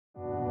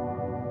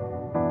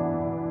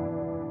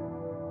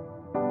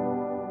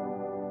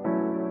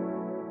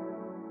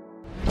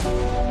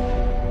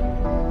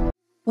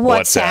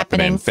What's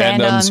happening,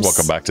 fandoms?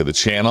 Welcome back to the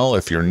channel.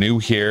 If you're new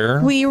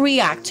here, we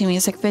react to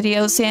music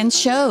videos and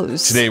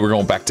shows. Today we're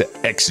going back to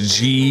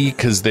XG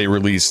because they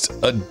released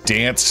a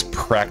dance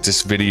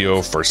practice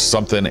video for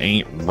Something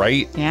Ain't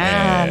Right.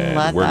 Yeah, and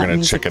love we're that gonna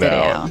music check it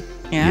out. video.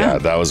 Yeah,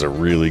 that was a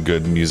really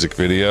good music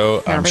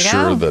video. I'm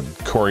sure the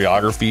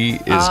choreography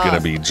is gonna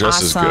be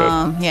just as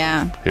good.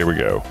 Yeah. Here we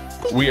go.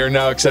 We are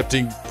now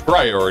accepting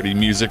priority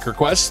music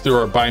requests through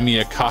our Buy Me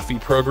a Coffee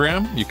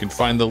program. You can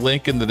find the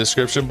link in the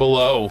description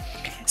below.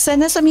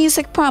 Send us a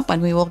music prompt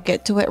and we will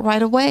get to it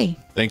right away.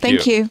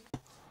 Thank you.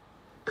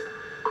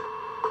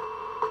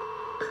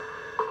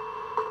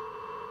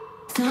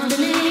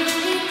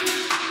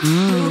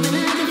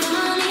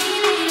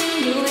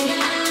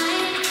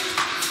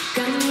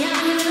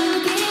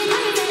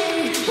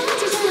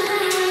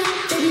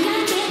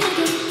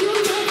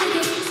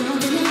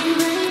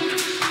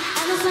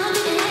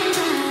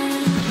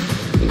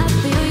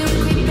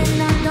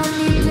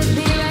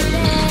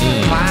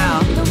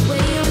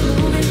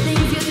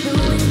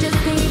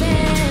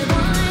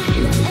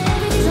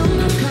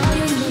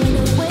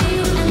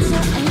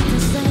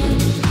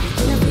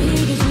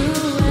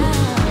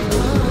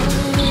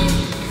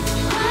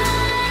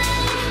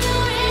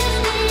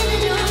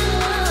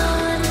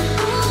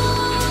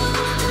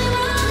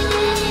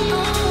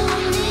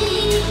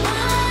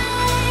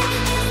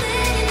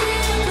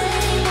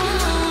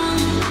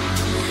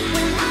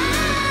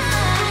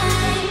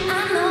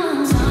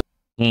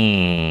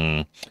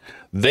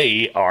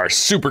 They are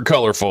super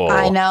colorful.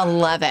 I know,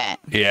 love it.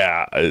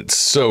 Yeah, it's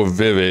so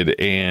vivid,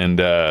 and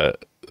I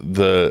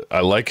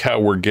like how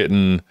we're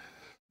getting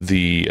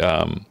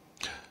the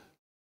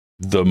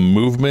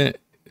movement.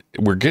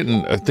 We're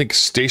getting, I think,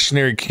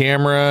 stationary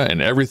camera,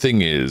 and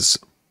everything is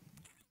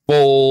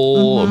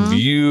full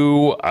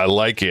view. I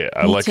like it.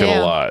 I like it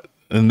a lot.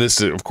 And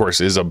this, of course,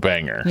 is a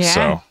banger. Yeah.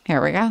 So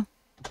here we go.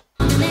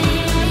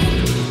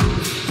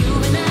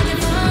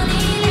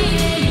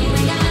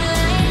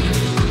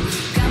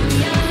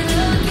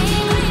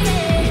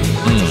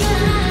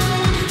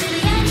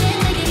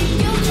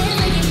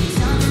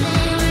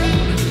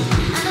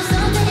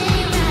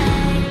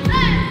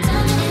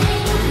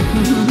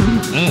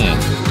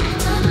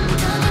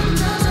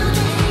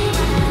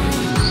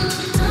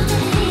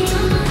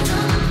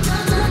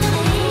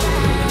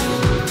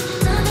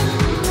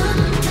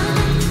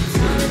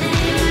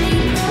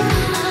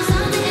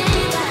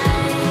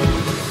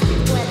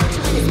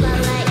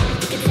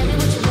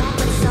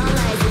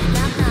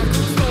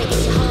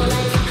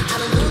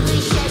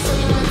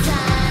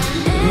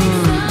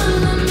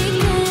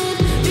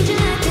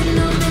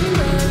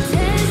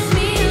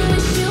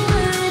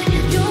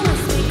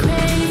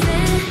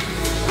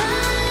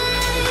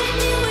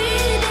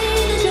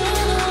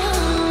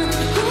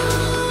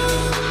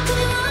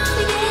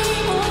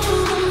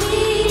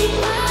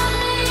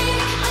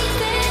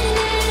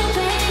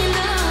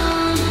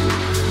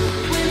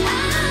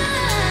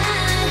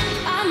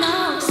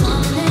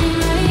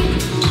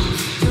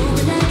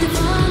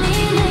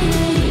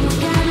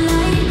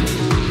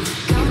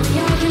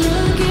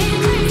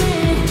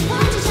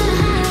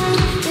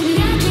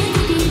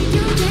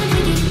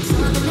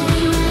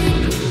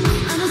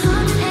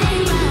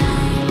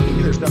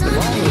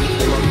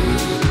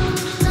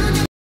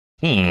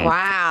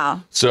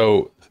 Wow.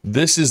 So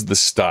this is the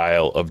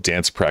style of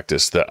dance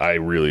practice that I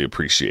really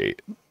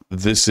appreciate.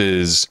 This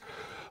is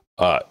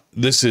a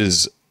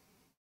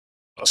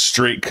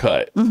straight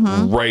cut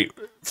right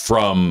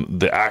from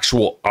the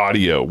actual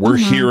audio. We're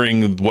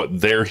hearing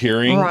what they're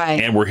hearing,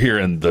 and we're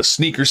hearing the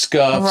sneaker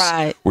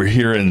scuffs. We're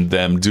hearing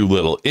them do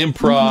little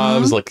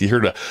improvs, like you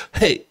heard a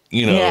hey,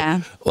 you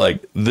know,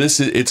 like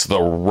this is it's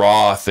the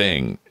raw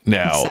thing.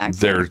 Now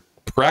their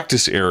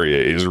practice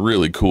area is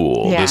really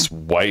cool. This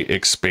white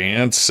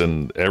expanse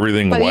and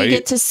everything white. You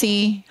get to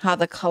see how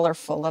the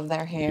colorful of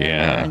their hair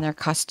and their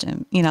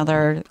costume, you know,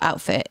 their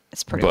outfit.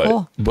 It's pretty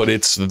cool. But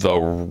it's the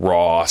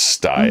raw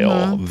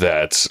style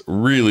that's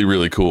really,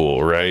 really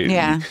cool, right?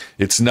 Yeah.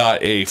 It's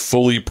not a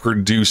fully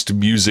produced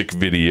music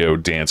video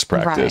dance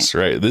practice,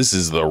 right? This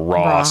is the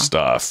raw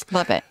stuff.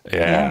 Love it.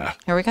 Yeah.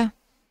 Here we go.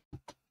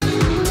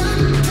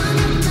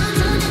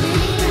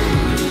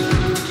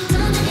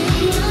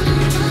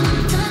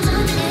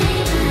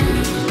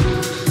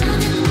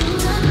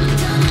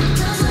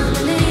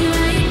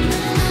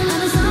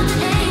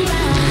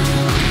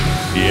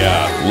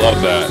 Yeah,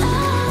 love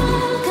that.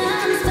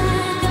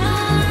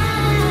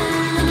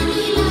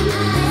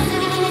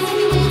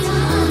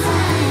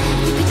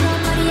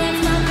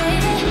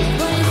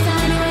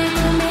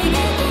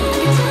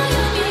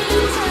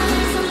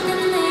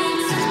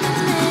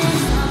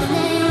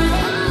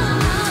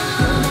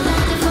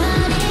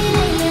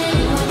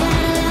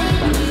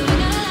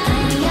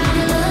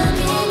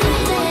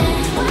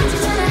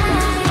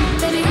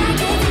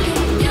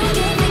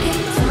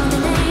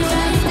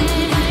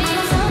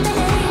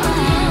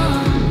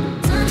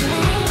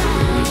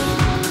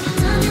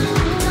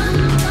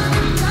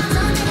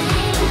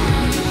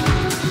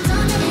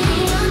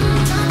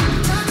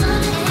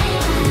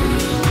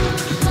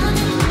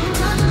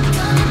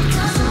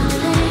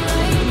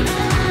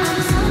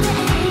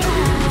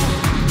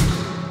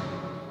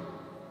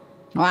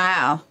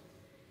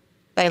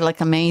 They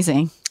look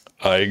amazing.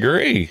 I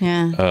agree.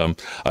 Yeah.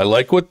 I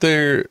like what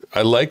they're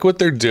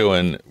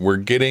doing. We're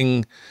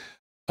getting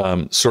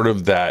sort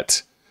of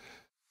that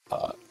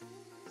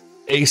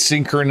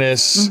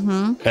asynchronous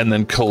and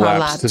then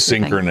collapse to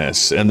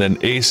synchronous and then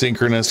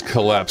asynchronous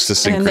collapse to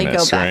synchronous. And they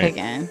go back right?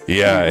 again.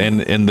 Yeah,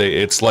 and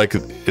it's like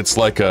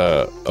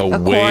a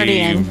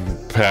wave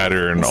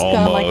pattern, it's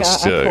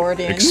almost like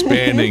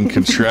expanding,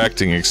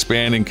 contracting,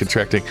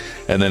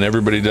 and then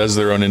everybody does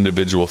their own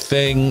individual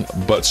thing,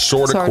 but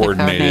sort of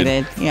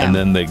coordinated. Yeah. And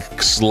then they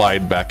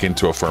slide back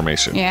into a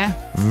formation. Yeah.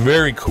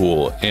 Very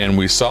cool. And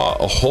we saw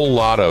a whole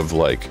lot of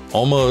like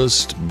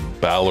almost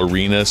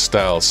ballerina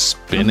style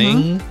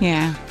spinning.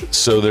 Yeah.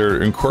 So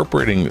they're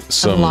incorporating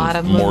some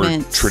more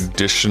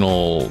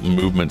traditional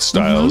movement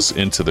styles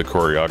into the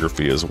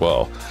choreography as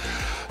well.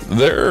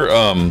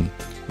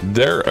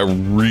 They're a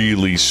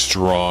really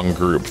strong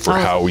group for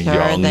how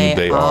young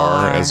they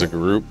are as a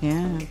group.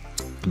 Yeah.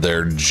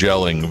 They're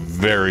gelling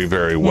very,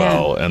 very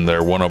well, and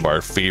they're one of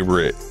our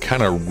favorite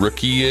kind of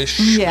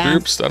rookie-ish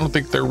groups. I don't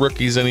think they're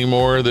rookies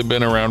anymore. They've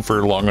been around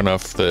for long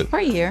enough that for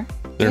a year.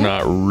 They're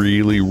not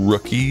really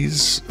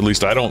rookies. At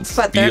least I don't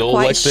feel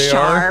like they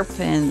are. Sharp,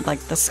 and like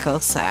the skill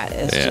set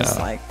is just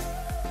like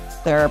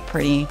they're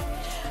pretty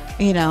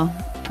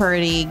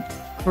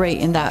great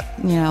in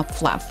that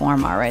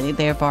platform already.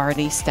 They've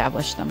already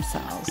established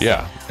themselves.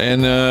 Yeah,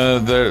 and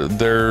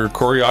their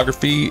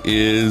choreography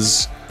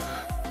is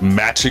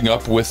matching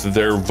up with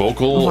their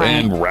vocal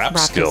and rap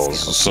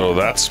skills. So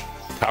that's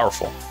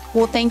powerful.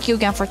 Well, thank you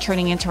again for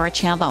tuning into our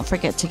channel. Don't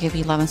forget to give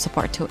your love and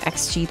support to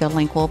XG. The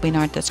link will be in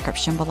our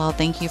description below.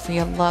 Thank you for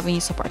your love and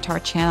your support to our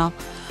channel.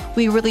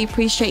 We really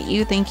appreciate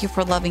you. Thank you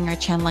for loving our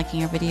channel,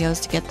 liking our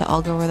videos to get the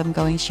algorithm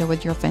going. Share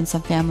with your friends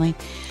and family.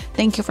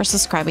 Thank you for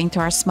subscribing to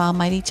our Smile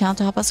Mighty channel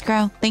to help us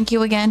grow. Thank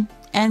you again,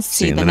 and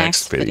see you in the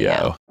next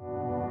video.